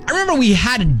remember we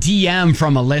had a DM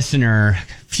from a listener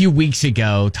a few weeks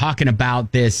ago talking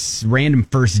about this random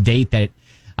first date that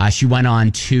she went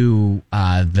on to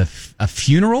a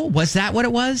funeral. Was that what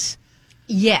it was?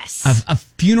 Yes. A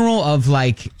funeral of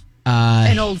like...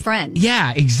 an old friend.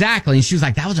 Yeah, exactly. And she was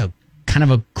like, that was a kind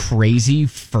of a crazy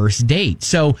first date.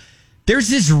 So there's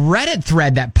this Reddit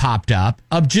thread that popped up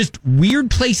of just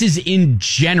weird places in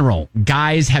general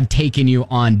guys have taken you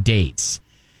on dates.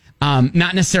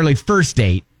 Not necessarily first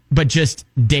date, but just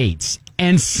dates.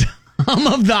 And some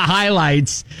of the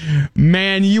highlights,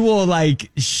 man, you will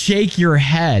like shake your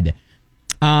head.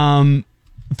 For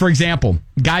example,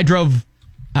 guy drove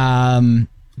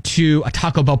to a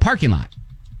Taco Bell parking lot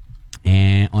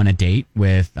and on a date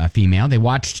with a female. They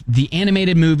watched the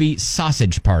animated movie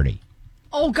Sausage Party.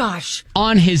 Oh, gosh.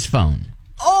 On his phone.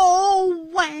 Oh,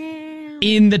 wow.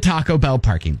 In the Taco Bell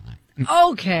parking lot.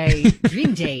 Okay.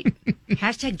 Dream date.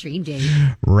 Hashtag dream date.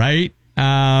 Right?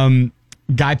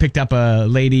 Guy picked up a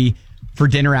lady for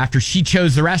dinner after she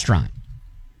chose the restaurant.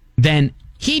 Then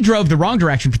he drove the wrong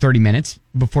direction for 30 minutes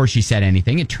before she said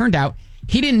anything. It turned out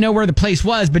he didn't know where the place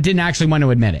was, but didn't actually want to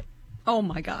admit it. Oh,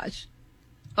 my gosh.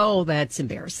 Oh, that's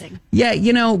embarrassing. Yeah,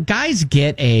 you know, guys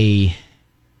get a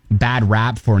bad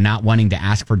rap for not wanting to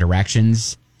ask for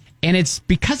directions. And it's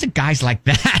because of guys like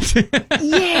that.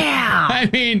 Yeah. I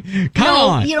mean, come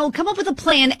on. You know, come up with a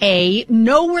plan A,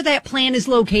 know where that plan is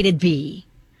located B.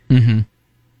 Mm-hmm.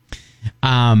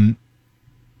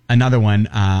 Another one,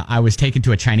 I was taken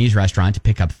to a Chinese restaurant to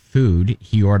pick up food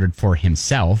he ordered for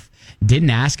himself.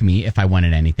 Didn't ask me if I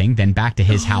wanted anything, then back to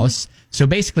his house. So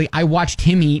basically, I watched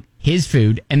him eat his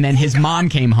food, and then his mom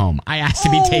came home. I asked to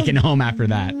be taken home after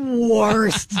that.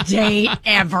 Worst date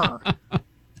ever.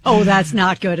 Oh, that's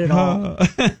not good at all.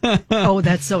 Oh,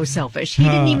 that's so selfish. He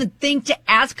didn't even think to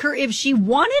ask her if she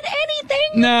wanted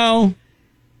anything? No.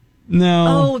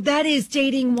 Oh, that is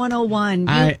dating 101.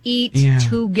 You eat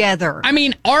together. I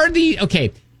mean,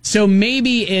 okay, so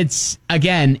maybe it's,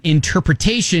 again,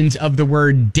 interpretations of the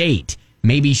word date.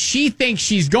 Maybe she thinks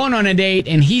she's going on a date,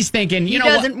 and he's thinking, he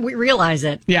doesn't realize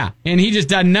it. Yeah, and he just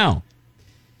doesn't know.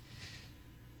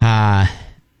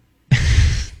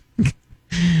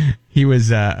 He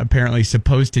was apparently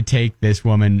supposed to take this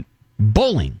woman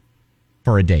bowling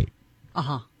for a date.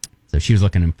 Uh-huh. So she was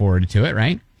looking forward to it,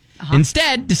 right? Uh-huh.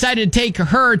 Instead, decided to take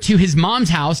her to his mom's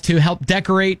house to help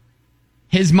decorate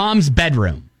his mom's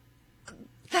bedroom.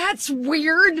 That's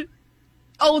weird.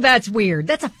 Oh, that's weird.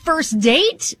 That's a first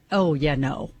date? Oh, yeah,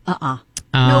 no.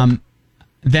 Nope.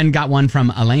 Then got one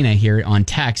from Elena here on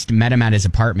text. Met him at his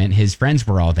apartment. His friends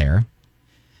were all there.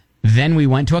 Then we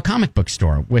went to a comic book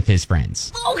store with his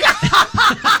friends. Oh, God.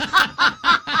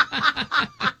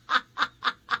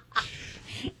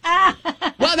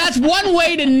 Well, that's one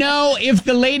way to know if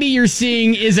the lady you're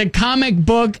seeing is a comic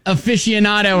book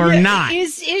aficionado or not.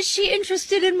 Is she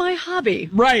interested in my hobby?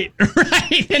 Right.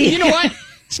 And you know what?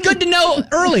 It's good to know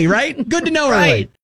early, right? Good to know early.